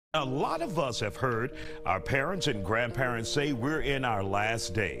A lot of us have heard our parents and grandparents say we're in our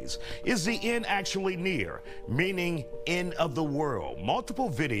last days. Is the end actually near, meaning end of the world? Multiple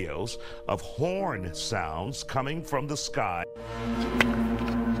videos of horn sounds coming from the sky.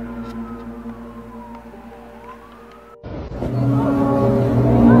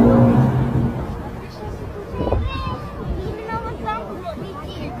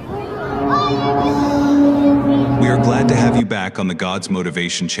 We are glad to have you back on the God's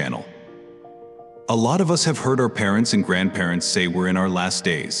Motivation channel. A lot of us have heard our parents and grandparents say we're in our last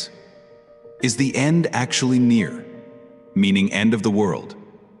days. Is the end actually near, meaning end of the world?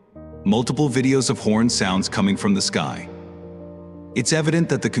 Multiple videos of horn sounds coming from the sky. It's evident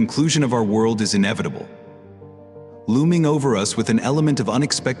that the conclusion of our world is inevitable, looming over us with an element of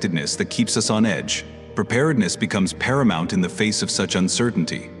unexpectedness that keeps us on edge. Preparedness becomes paramount in the face of such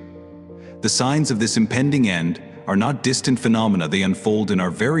uncertainty. The signs of this impending end are not distant phenomena, they unfold in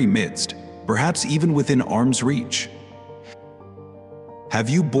our very midst, perhaps even within arm's reach. Have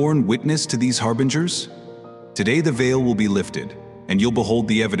you borne witness to these harbingers? Today the veil will be lifted, and you'll behold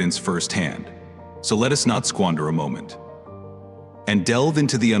the evidence firsthand. So let us not squander a moment and delve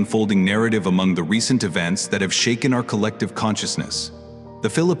into the unfolding narrative among the recent events that have shaken our collective consciousness. The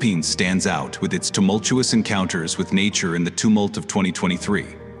Philippines stands out with its tumultuous encounters with nature in the tumult of 2023.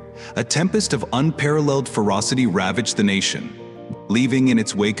 A tempest of unparalleled ferocity ravaged the nation, leaving in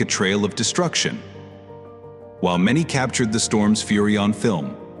its wake a trail of destruction. While many captured the storm's fury on film,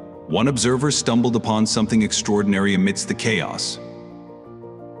 one observer stumbled upon something extraordinary amidst the chaos.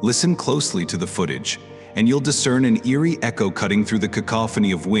 Listen closely to the footage, and you'll discern an eerie echo cutting through the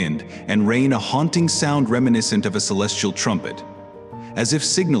cacophony of wind and rain, a haunting sound reminiscent of a celestial trumpet, as if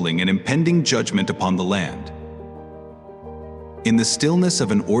signaling an impending judgment upon the land. In the stillness of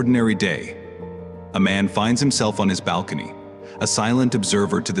an ordinary day, a man finds himself on his balcony, a silent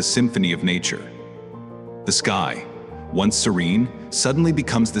observer to the symphony of nature. The sky, once serene, suddenly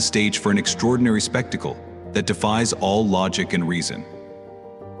becomes the stage for an extraordinary spectacle that defies all logic and reason.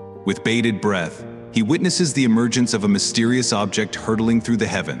 With bated breath, he witnesses the emergence of a mysterious object hurtling through the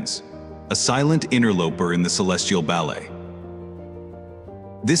heavens, a silent interloper in the celestial ballet.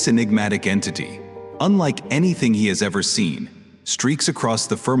 This enigmatic entity, unlike anything he has ever seen, streaks across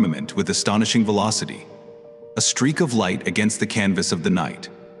the firmament with astonishing velocity, a streak of light against the canvas of the night.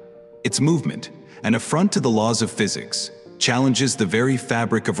 Its movement, an affront to the laws of physics, challenges the very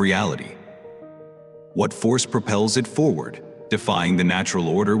fabric of reality. What force propels it forward, defying the natural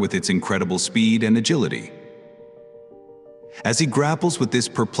order with its incredible speed and agility? As he grapples with this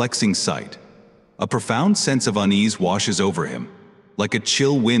perplexing sight, a profound sense of unease washes over him, like a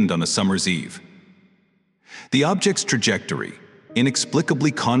chill wind on a summer's eve. The object's trajectory,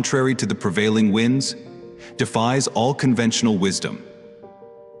 inexplicably contrary to the prevailing winds, defies all conventional wisdom.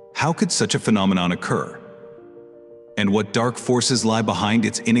 How could such a phenomenon occur? And what dark forces lie behind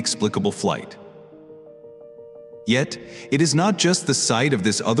its inexplicable flight? Yet, it is not just the sight of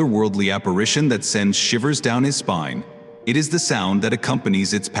this otherworldly apparition that sends shivers down his spine, it is the sound that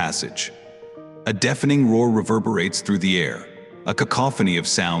accompanies its passage. A deafening roar reverberates through the air, a cacophony of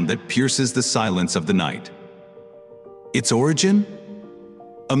sound that pierces the silence of the night. Its origin?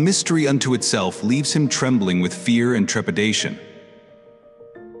 A mystery unto itself, leaves him trembling with fear and trepidation.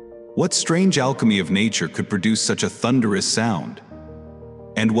 What strange alchemy of nature could produce such a thunderous sound?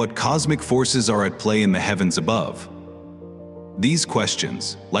 And what cosmic forces are at play in the heavens above? These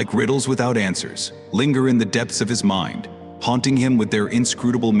questions, like riddles without answers, linger in the depths of his mind, haunting him with their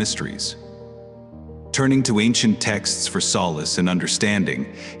inscrutable mysteries. Turning to ancient texts for solace and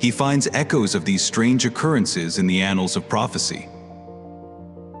understanding, he finds echoes of these strange occurrences in the annals of prophecy.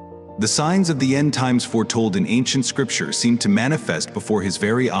 The signs of the end times foretold in ancient scripture seem to manifest before his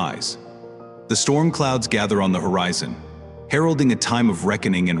very eyes. The storm clouds gather on the horizon, heralding a time of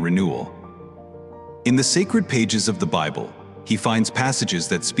reckoning and renewal. In the sacred pages of the Bible, he finds passages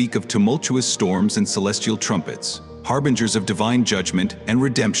that speak of tumultuous storms and celestial trumpets, harbingers of divine judgment and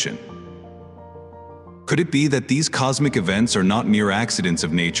redemption. Could it be that these cosmic events are not mere accidents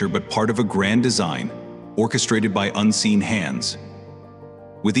of nature but part of a grand design, orchestrated by unseen hands?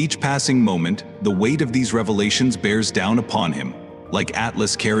 With each passing moment, the weight of these revelations bears down upon him, like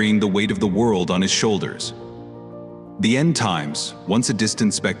Atlas carrying the weight of the world on his shoulders. The end times, once a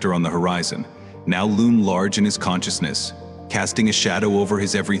distant specter on the horizon, now loom large in his consciousness, casting a shadow over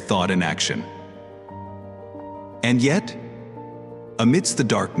his every thought and action. And yet, amidst the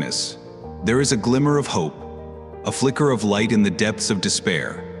darkness, there is a glimmer of hope, a flicker of light in the depths of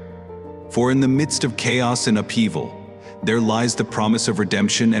despair. For in the midst of chaos and upheaval, there lies the promise of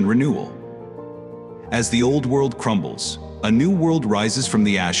redemption and renewal. As the old world crumbles, a new world rises from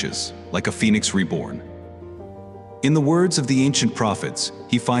the ashes, like a phoenix reborn. In the words of the ancient prophets,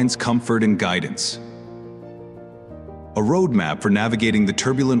 he finds comfort and guidance. A roadmap for navigating the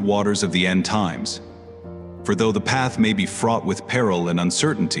turbulent waters of the end times. For though the path may be fraught with peril and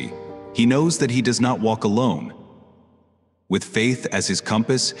uncertainty, he knows that he does not walk alone. With faith as his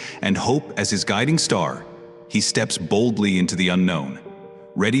compass and hope as his guiding star, he steps boldly into the unknown,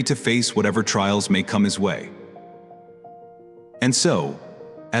 ready to face whatever trials may come his way. And so,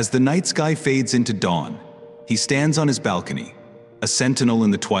 as the night sky fades into dawn, he stands on his balcony, a sentinel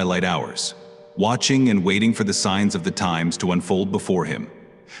in the twilight hours, watching and waiting for the signs of the times to unfold before him.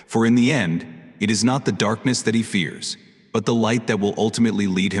 For in the end, it is not the darkness that he fears, but the light that will ultimately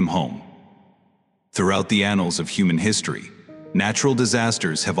lead him home. Throughout the annals of human history, natural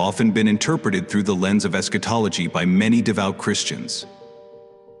disasters have often been interpreted through the lens of eschatology by many devout Christians.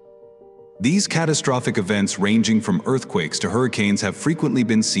 These catastrophic events, ranging from earthquakes to hurricanes, have frequently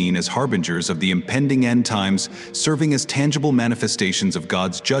been seen as harbingers of the impending end times, serving as tangible manifestations of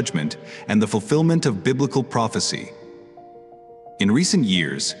God's judgment and the fulfillment of biblical prophecy. In recent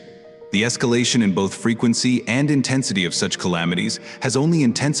years, the escalation in both frequency and intensity of such calamities has only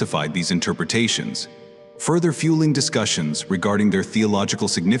intensified these interpretations, further fueling discussions regarding their theological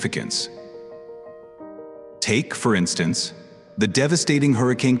significance. Take, for instance, the devastating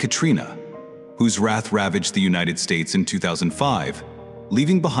Hurricane Katrina, whose wrath ravaged the United States in 2005,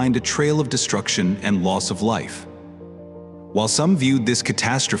 leaving behind a trail of destruction and loss of life. While some viewed this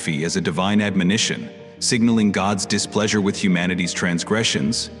catastrophe as a divine admonition, signaling God's displeasure with humanity's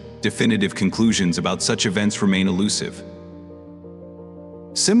transgressions, definitive conclusions about such events remain elusive.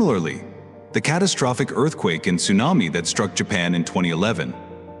 Similarly, the catastrophic earthquake and tsunami that struck Japan in 2011,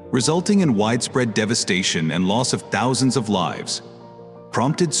 resulting in widespread devastation and loss of thousands of lives,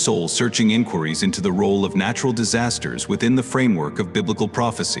 prompted soul-searching inquiries into the role of natural disasters within the framework of biblical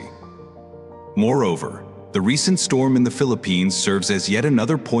prophecy. Moreover, the recent storm in the Philippines serves as yet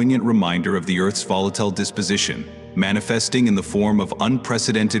another poignant reminder of the Earth's volatile disposition, manifesting in the form of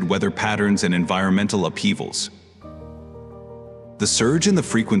unprecedented weather patterns and environmental upheavals. The surge in the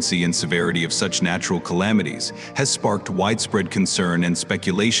frequency and severity of such natural calamities has sparked widespread concern and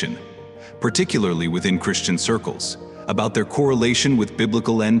speculation, particularly within Christian circles, about their correlation with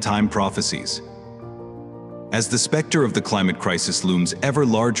biblical end-time prophecies. As the specter of the climate crisis looms ever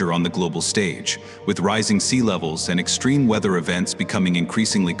larger on the global stage, with rising sea levels and extreme weather events becoming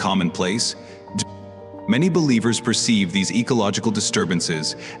increasingly commonplace, many believers perceive these ecological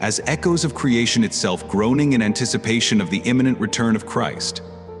disturbances as echoes of creation itself groaning in anticipation of the imminent return of Christ.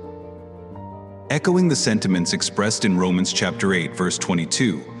 Echoing the sentiments expressed in Romans chapter 8, verse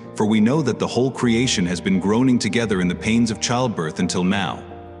 22, "For we know that the whole creation has been groaning together in the pains of childbirth until now."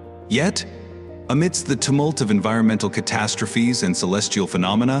 Yet, amidst the tumult of environmental catastrophes and celestial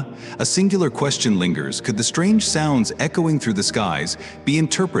phenomena, a singular question lingers: could the strange sounds echoing through the skies be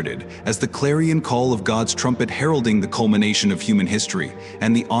interpreted as the clarion call of God's trumpet heralding the culmination of human history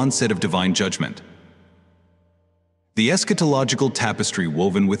and the onset of divine judgment? The eschatological tapestry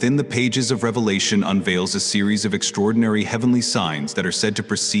woven within the pages of Revelation unveils a series of extraordinary heavenly signs that are said to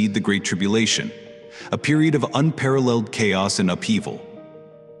precede the Great Tribulation, a period of unparalleled chaos and upheaval.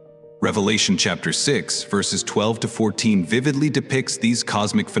 Revelation chapter 6, verses 12 to 14 vividly depicts these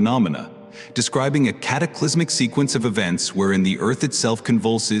cosmic phenomena, describing a cataclysmic sequence of events wherein the earth itself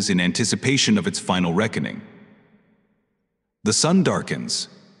convulses in anticipation of its final reckoning. The sun darkens,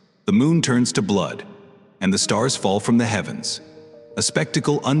 the moon turns to blood, and the stars fall from the heavens, a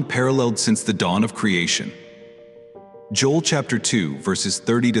spectacle unparalleled since the dawn of creation. Joel chapter 2, verses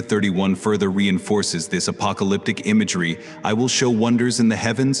 30 to 31 further reinforces this apocalyptic imagery. "I will show wonders in the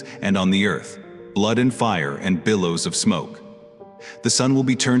heavens and on the earth, blood and fire and billows of smoke. The sun will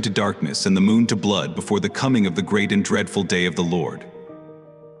be turned to darkness and the moon to blood before the coming of the great and dreadful day of the Lord,"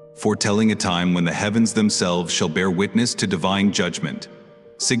 foretelling a time when the heavens themselves shall bear witness to divine judgment,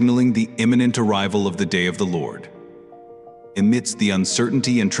 signaling the imminent arrival of the day of the Lord. Amidst the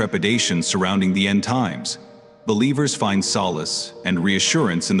uncertainty and trepidation surrounding the end times, believers find solace and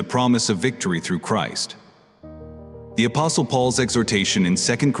reassurance in the promise of victory through Christ. The Apostle Paul's exhortation in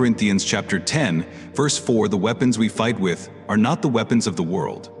 2 Corinthians chapter 10, verse 4, "The weapons we fight with are not the weapons of the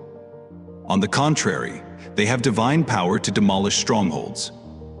world. On the contrary, they have divine power to demolish strongholds,"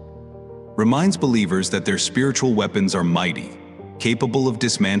 reminds believers that their spiritual weapons are mighty, capable of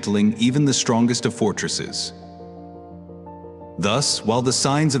dismantling even the strongest of fortresses. Thus, while the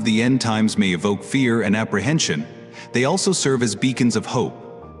signs of the end times may evoke fear and apprehension, they also serve as beacons of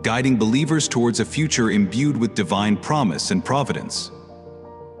hope, guiding believers towards a future imbued with divine promise and providence.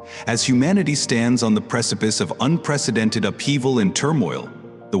 As humanity stands on the precipice of unprecedented upheaval and turmoil,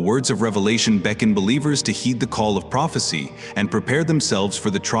 the words of Revelation beckon believers to heed the call of prophecy and prepare themselves for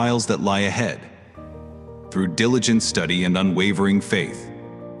the trials that lie ahead. Through diligent study and unwavering faith,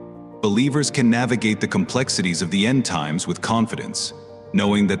 believers can navigate the complexities of the end times with confidence,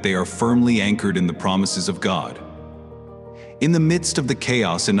 knowing that they are firmly anchored in the promises of God. In the midst of the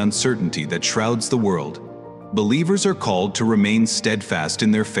chaos and uncertainty that shrouds the world, believers are called to remain steadfast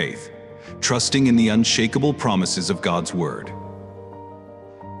in their faith, trusting in the unshakable promises of God's Word.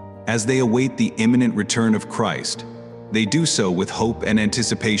 As they await the imminent return of Christ, they do so with hope and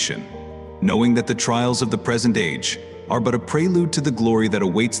anticipation, knowing that the trials of the present age are but a prelude to the glory that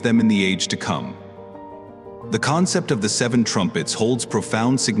awaits them in the age to come. The concept of the 7 trumpets holds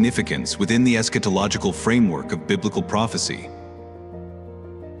profound significance within the eschatological framework of biblical prophecy.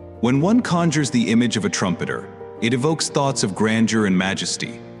 When one conjures the image of a trumpeter, it evokes thoughts of grandeur and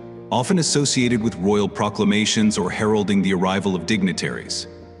majesty, often associated with royal proclamations or heralding the arrival of dignitaries.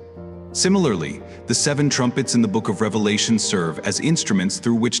 Similarly, the 7 trumpets in the book of Revelation serve as instruments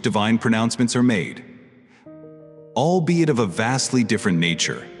through which divine pronouncements are made. Albeit of a vastly different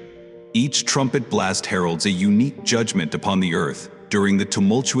nature, each trumpet blast heralds a unique judgment upon the earth during the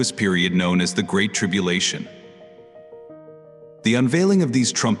tumultuous period known as the Great Tribulation. The unveiling of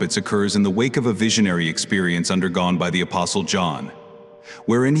these trumpets occurs in the wake of a visionary experience undergone by the Apostle John,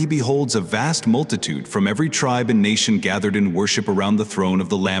 wherein he beholds a vast multitude from every tribe and nation gathered in worship around the throne of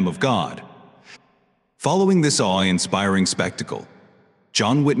the Lamb of God. Following this awe-inspiring spectacle,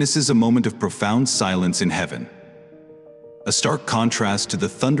 John witnesses a moment of profound silence in heaven, a stark contrast to the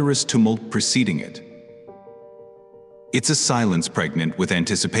thunderous tumult preceding it. It's a silence pregnant with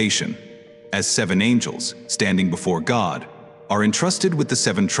anticipation, as 7 angels, standing before God, are entrusted with the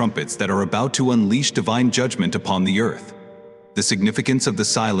 7 trumpets that are about to unleash divine judgment upon the earth. The significance of the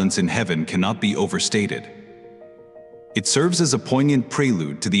silence in heaven cannot be overstated. It serves as a poignant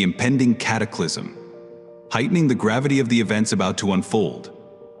prelude to the impending cataclysm, heightening the gravity of the events about to unfold.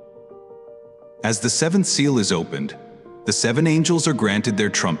 As the 7th seal is opened, the 7 angels are granted their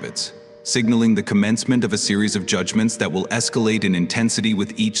trumpets, signaling the commencement of a series of judgments that will escalate in intensity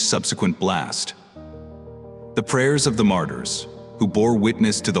with each subsequent blast. The prayers of the martyrs, who bore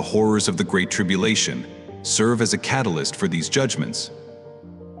witness to the horrors of the Great Tribulation, serve as a catalyst for these judgments.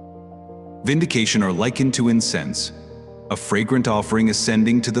 Vindication are likened to incense, a fragrant offering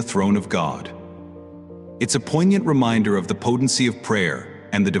ascending to the throne of God. It's a poignant reminder of the potency of prayer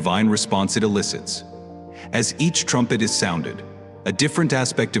and the divine response it elicits. As each trumpet is sounded, a different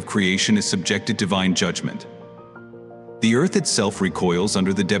aspect of creation is subjected to divine judgment. The earth itself recoils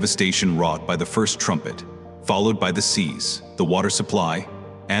under the devastation wrought by the first trumpet, followed by the seas, the water supply,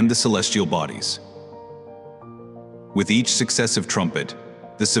 and the celestial bodies. With each successive trumpet,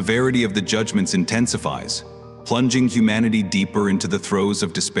 the severity of the judgments intensifies, plunging humanity deeper into the throes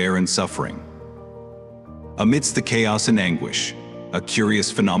of despair and suffering. Amidst the chaos and anguish, a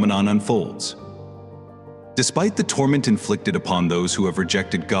curious phenomenon unfolds. Despite the torment inflicted upon those who have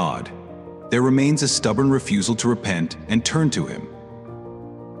rejected God, there remains a stubborn refusal to repent and turn to Him.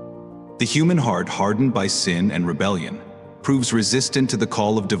 The human heart, hardened by sin and rebellion, proves resistant to the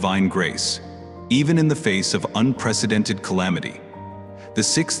call of divine grace, even in the face of unprecedented calamity. The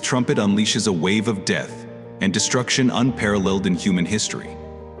 6th trumpet unleashes a wave of death and destruction unparalleled in human history.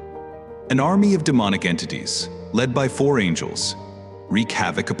 An army of demonic entities, led by 4 angels, wreak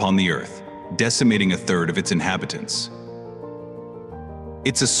havoc upon the earth, decimating a third of its inhabitants.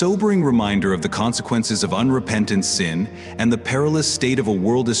 It's a sobering reminder of the consequences of unrepentant sin and the perilous state of a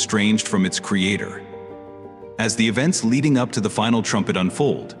world estranged from its Creator. As the events leading up to the final trumpet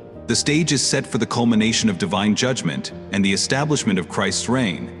unfold, the stage is set for the culmination of divine judgment and the establishment of Christ's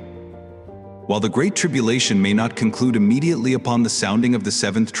reign. While the Great Tribulation may not conclude immediately upon the sounding of the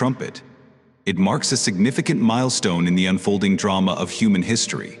 7th trumpet, it marks a significant milestone in the unfolding drama of human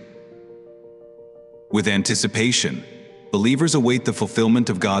history. With anticipation, believers await the fulfillment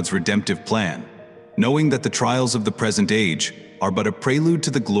of God's redemptive plan, knowing that the trials of the present age are but a prelude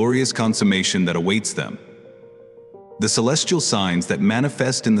to the glorious consummation that awaits them. The celestial signs that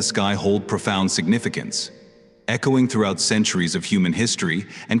manifest in the sky hold profound significance, echoing throughout centuries of human history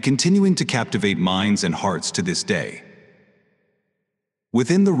and continuing to captivate minds and hearts to this day.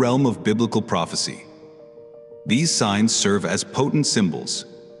 Within the realm of biblical prophecy, these signs serve as potent symbols,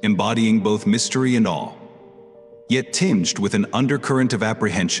 embodying both mystery and awe, yet tinged with an undercurrent of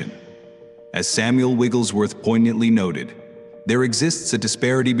apprehension. As Samuel Wigglesworth poignantly noted, there exists a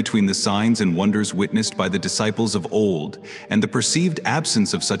disparity between the signs and wonders witnessed by the disciples of old and the perceived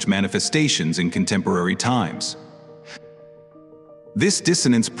absence of such manifestations in contemporary times. This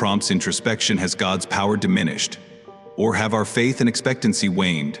dissonance prompts introspection. Has God's power diminished? Or have our faith and expectancy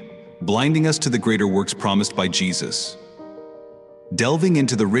waned, blinding us to the greater works promised by Jesus? Delving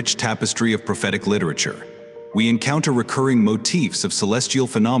into the rich tapestry of prophetic literature, we encounter recurring motifs of celestial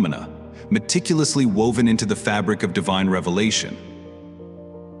phenomena, meticulously woven into the fabric of divine revelation.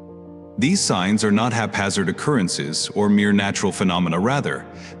 These signs are not haphazard occurrences or mere natural phenomena. Rather,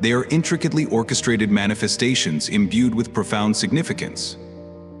 they are intricately orchestrated manifestations imbued with profound significance.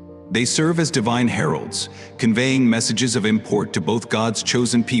 They serve as divine heralds, conveying messages of import to both God's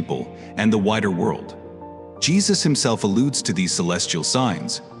chosen people and the wider world. Jesus himself alludes to these celestial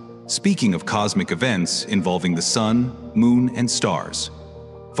signs, speaking of cosmic events involving the sun, moon, and stars.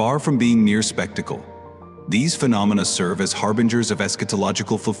 Far from being mere spectacle, these phenomena serve as harbingers of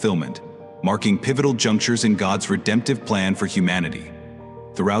eschatological fulfillment, marking pivotal junctures in God's redemptive plan for humanity.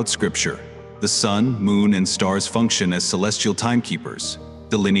 Throughout Scripture, the sun, moon, and stars function as celestial timekeepers,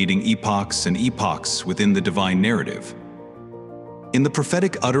 delineating epochs and epochs within the divine narrative. In the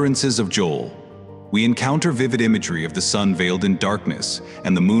prophetic utterances of Joel, we encounter vivid imagery of the sun veiled in darkness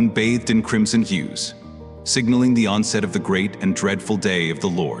and the moon bathed in crimson hues, signaling the onset of the great and dreadful day of the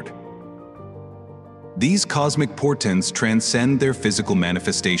Lord. These cosmic portents transcend their physical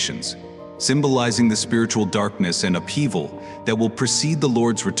manifestations, symbolizing the spiritual darkness and upheaval that will precede the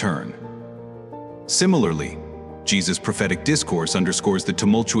Lord's return. Similarly, Jesus' prophetic discourse underscores the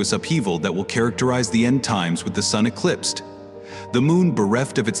tumultuous upheaval that will characterize the end times, with the sun eclipsed, the moon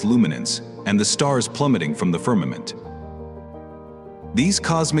bereft of its luminance, and the stars plummeting from the firmament. These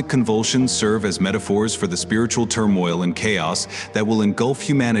cosmic convulsions serve as metaphors for the spiritual turmoil and chaos that will engulf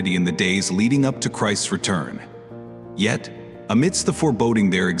humanity in the days leading up to Christ's return. Yet, amidst the foreboding,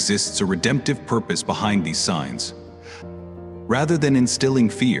 there exists a redemptive purpose behind these signs. Rather than instilling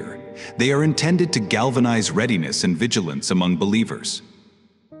fear, they are intended to galvanize readiness and vigilance among believers.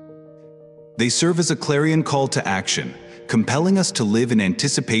 They serve as a clarion call to action, compelling us to live in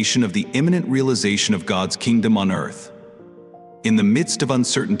anticipation of the imminent realization of God's kingdom on earth. In the midst of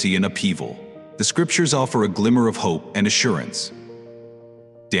uncertainty and upheaval, the Scriptures offer a glimmer of hope and assurance.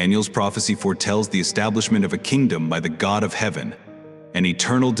 Daniel's prophecy foretells the establishment of a kingdom by the God of heaven, an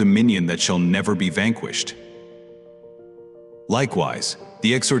eternal dominion that shall never be vanquished. Likewise,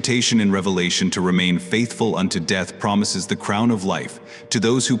 the exhortation in Revelation to remain faithful unto death promises the crown of life to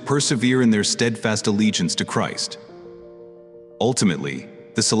those who persevere in their steadfast allegiance to Christ. Ultimately,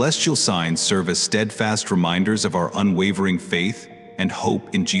 the celestial signs serve as steadfast reminders of our unwavering faith and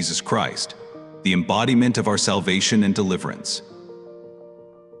hope in Jesus Christ, the embodiment of our salvation and deliverance.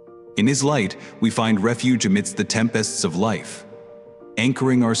 In His light, we find refuge amidst the tempests of life,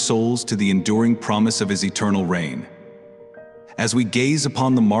 anchoring our souls to the enduring promise of His eternal reign. As we gaze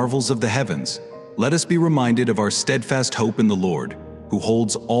upon the marvels of the heavens, let us be reminded of our steadfast hope in the Lord, who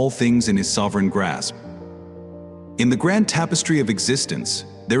holds all things in His sovereign grasp. In the grand tapestry of existence,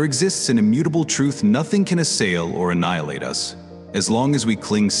 there exists an immutable truth: nothing can assail or annihilate us, as long as we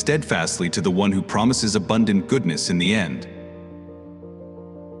cling steadfastly to the one who promises abundant goodness in the end.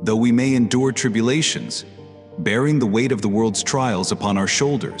 Though we may endure tribulations, bearing the weight of the world's trials upon our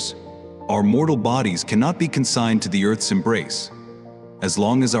shoulders, our mortal bodies cannot be consigned to the earth's embrace, as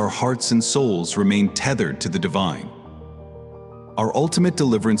long as our hearts and souls remain tethered to the divine. Our ultimate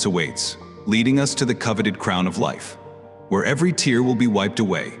deliverance awaits, leading us to the coveted crown of life, where every tear will be wiped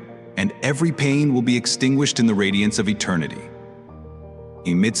away, and every pain will be extinguished in the radiance of eternity.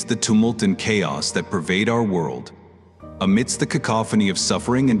 Amidst the tumult and chaos that pervade our world, amidst the cacophony of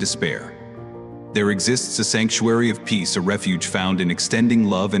suffering and despair, there exists a sanctuary of peace, a refuge found in extending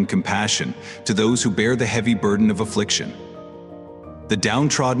love and compassion to those who bear the heavy burden of affliction. The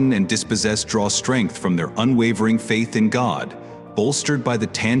downtrodden and dispossessed draw strength from their unwavering faith in God, bolstered by the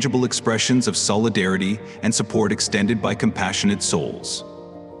tangible expressions of solidarity and support extended by compassionate souls.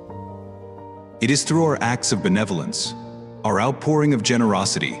 It is through our acts of benevolence, our outpouring of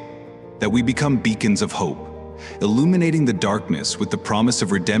generosity, that we become beacons of hope, illuminating the darkness with the promise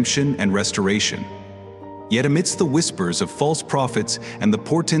of redemption and restoration. Yet amidst the whispers of false prophets and the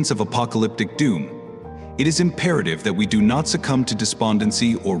portents of apocalyptic doom, it is imperative that we do not succumb to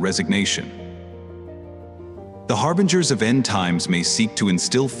despondency or resignation. The harbingers of end times may seek to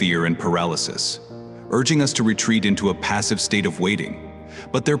instill fear and paralysis, urging us to retreat into a passive state of waiting,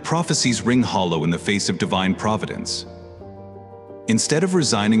 but their prophecies ring hollow in the face of divine providence. Instead of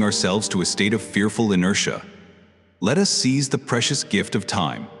resigning ourselves to a state of fearful inertia, let us seize the precious gift of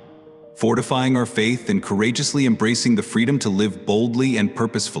time, fortifying our faith and courageously embracing the freedom to live boldly and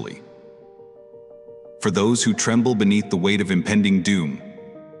purposefully. For those who tremble beneath the weight of impending doom,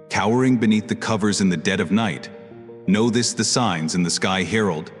 cowering beneath the covers in the dead of night, Know this: the signs in the sky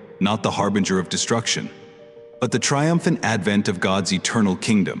herald not the harbinger of destruction, but the triumphant advent of God's eternal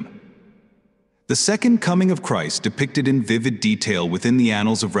kingdom. The second coming of Christ, depicted in vivid detail within the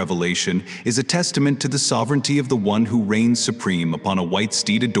annals of Revelation, is a testament to the sovereignty of the one who reigns supreme. Upon a white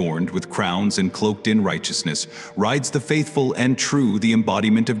steed adorned with crowns and cloaked in righteousness, rides the faithful and true, the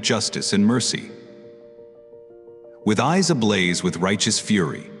embodiment of justice and mercy. With eyes ablaze with righteous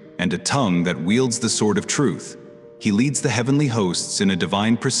fury, and a tongue that wields the sword of truth, he leads the heavenly hosts in a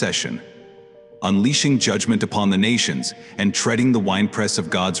divine procession, unleashing judgment upon the nations and treading the winepress of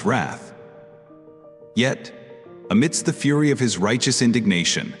God's wrath. Yet, amidst the fury of his righteous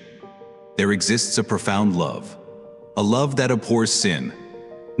indignation, there exists a profound love, a love that abhors sin,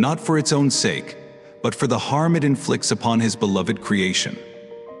 not for its own sake, but for the harm it inflicts upon his beloved creation.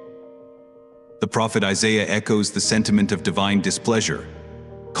 The prophet Isaiah echoes the sentiment of divine displeasure,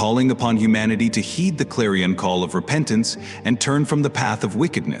 calling upon humanity to heed the clarion call of repentance and turn from the path of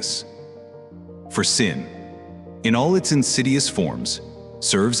wickedness. For sin, in all its insidious forms,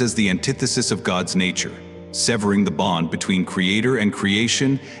 serves as the antithesis of God's nature, severing the bond between Creator and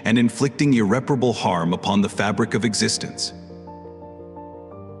creation and inflicting irreparable harm upon the fabric of existence.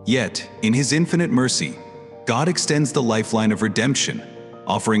 Yet, in His infinite mercy, God extends the lifeline of redemption,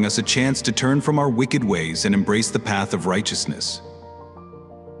 offering us a chance to turn from our wicked ways and embrace the path of righteousness.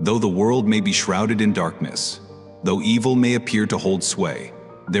 Though the world may be shrouded in darkness, though evil may appear to hold sway,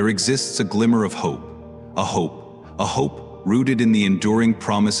 there exists a glimmer of hope, a hope rooted in the enduring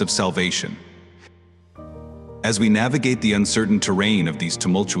promise of salvation. As we navigate the uncertain terrain of these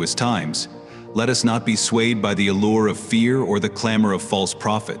tumultuous times, let us not be swayed by the allure of fear or the clamor of false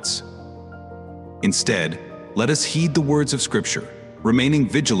prophets. Instead, let us heed the words of Scripture, remaining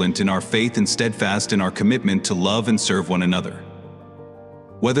vigilant in our faith and steadfast in our commitment to love and serve one another.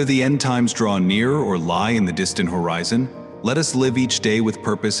 Whether the end times draw near or lie in the distant horizon, let us live each day with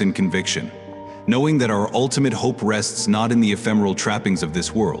purpose and conviction, knowing that our ultimate hope rests not in the ephemeral trappings of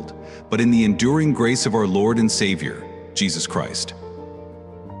this world, but in the enduring grace of our Lord and Savior, Jesus Christ.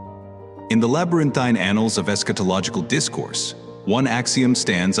 In the labyrinthine annals of eschatological discourse, one axiom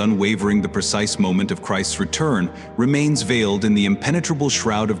stands unwavering: the precise moment of Christ's return remains veiled in the impenetrable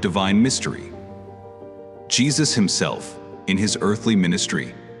shroud of divine mystery. Jesus himself, in his earthly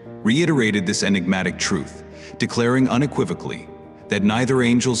ministry, reiterated this enigmatic truth, declaring unequivocally that neither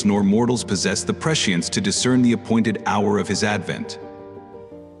angels nor mortals possess the prescience to discern the appointed hour of his advent.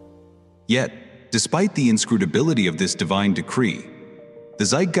 Yet, despite the inscrutability of this divine decree, the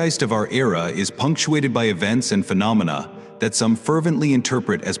zeitgeist of our era is punctuated by events and phenomena that some fervently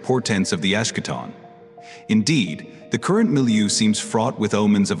interpret as portents of the eschaton. Indeed, the current milieu seems fraught with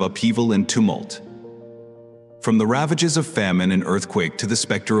omens of upheaval and tumult. From the ravages of famine and earthquake to the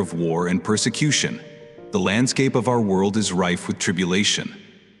specter of war and persecution, the landscape of our world is rife with tribulation.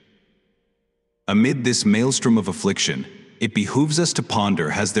 Amid this maelstrom of affliction, it behooves us to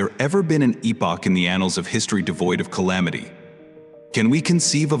ponder: has there ever been an epoch in the annals of history devoid of calamity? Can we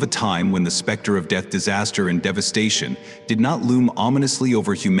conceive of a time when the specter of death, disaster, and devastation did not loom ominously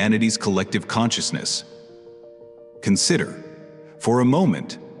over humanity's collective consciousness? Consider, for a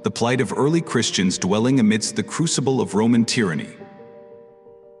moment, the plight of early Christians dwelling amidst the crucible of Roman tyranny.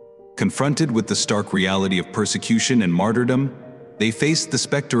 Confronted with the stark reality of persecution and martyrdom, they faced the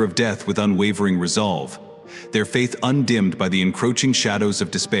specter of death with unwavering resolve, their faith undimmed by the encroaching shadows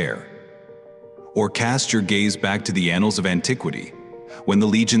of despair. Or cast your gaze back to the annals of antiquity, when the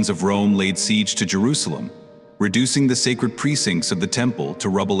legions of Rome laid siege to Jerusalem, reducing the sacred precincts of the temple to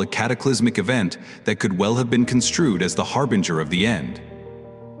rubble, a cataclysmic event that could well have been construed as the harbinger of the end.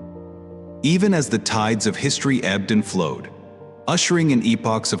 Even as the tides of history ebbed and flowed, ushering in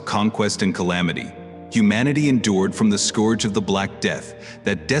epochs of conquest and calamity, humanity endured from the scourge of the Black Death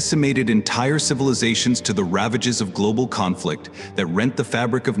that decimated entire civilizations to the ravages of global conflict that rent the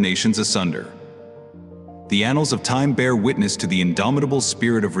fabric of nations asunder. The annals of time bear witness to the indomitable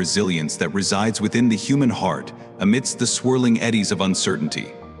spirit of resilience that resides within the human heart amidst the swirling eddies of uncertainty.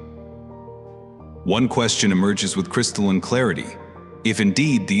 One question emerges with crystalline clarity: if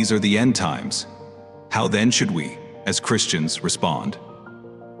indeed these are the end times, how then should we, as Christians, respond?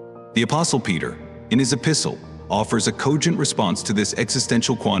 The Apostle Peter, in his epistle, offers a cogent response to this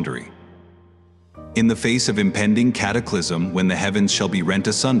existential quandary. In the face of impending cataclysm, when the heavens shall be rent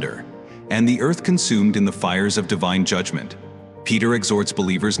asunder, and the earth consumed in the fires of divine judgment, Peter exhorts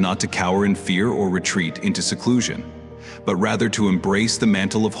believers not to cower in fear or retreat into seclusion, but rather to embrace the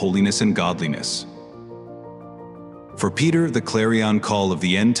mantle of holiness and godliness. For Peter, the clarion call of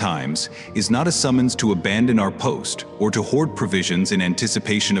the end times is not a summons to abandon our post or to hoard provisions in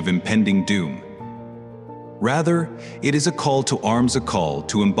anticipation of impending doom. Rather, it is a call to arms, a call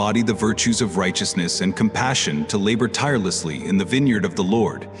to embody the virtues of righteousness and compassion, to labor tirelessly in the vineyard of the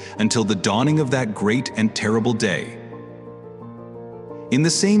Lord until the dawning of that great and terrible day. In the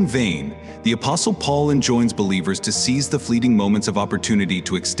same vein, the Apostle Paul enjoins believers to seize the fleeting moments of opportunity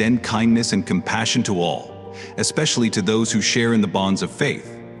to extend kindness and compassion to all, especially to those who share in the bonds of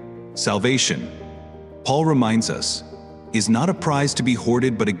faith. Salvation, Paul reminds us, is not a prize to be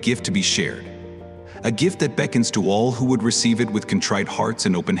hoarded but a gift to be shared. A gift that beckons to all who would receive it with contrite hearts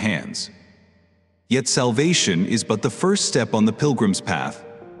and open hands. Yet salvation is but the first step on the pilgrim's path,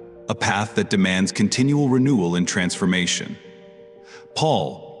 a path that demands continual renewal and transformation.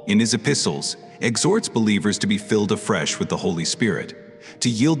 Paul, in his epistles, exhorts believers to be filled afresh with the Holy Spirit, to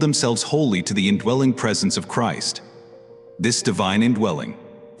yield themselves wholly to the indwelling presence of Christ. This divine indwelling,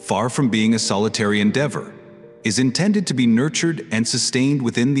 far from being a solitary endeavor, is intended to be nurtured and sustained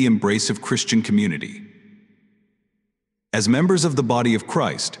within the embrace of Christian community. As members of the body of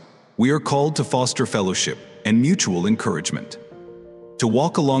Christ, we are called to foster fellowship and mutual encouragement, to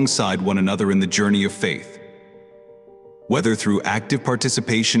walk alongside one another in the journey of faith. Whether through active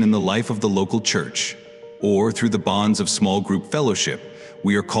participation in the life of the local church, or through the bonds of small group fellowship,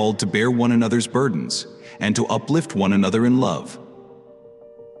 we are called to bear one another's burdens and to uplift one another in love.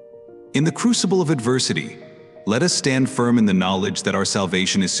 In the crucible of adversity, let us stand firm in the knowledge that our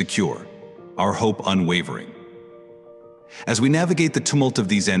salvation is secure, our hope unwavering. As we navigate the tumult of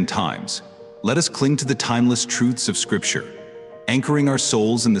these end times, let us cling to the timeless truths of Scripture, anchoring our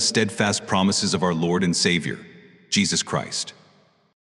souls in the steadfast promises of our Lord and Savior, Jesus Christ.